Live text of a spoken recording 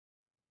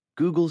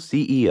Google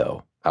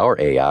CEO,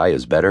 Our AI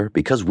is Better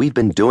Because We've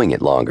Been Doing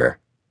It Longer,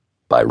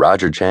 by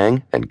Roger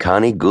Cheng and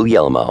Connie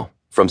Guglielmo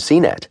from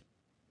CNET.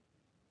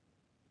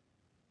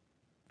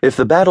 If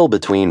the battle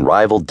between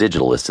rival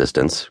digital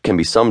assistants can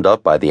be summed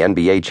up by the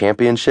NBA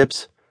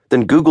championships,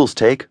 then Google's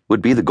take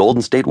would be the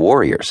Golden State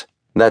Warriors.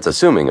 That's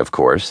assuming, of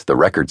course, the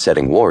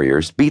record-setting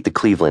Warriors beat the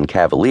Cleveland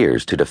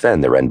Cavaliers to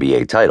defend their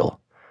NBA title.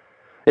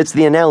 It's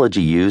the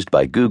analogy used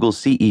by Google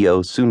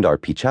CEO Sundar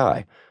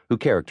Pichai, who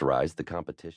characterized the competition.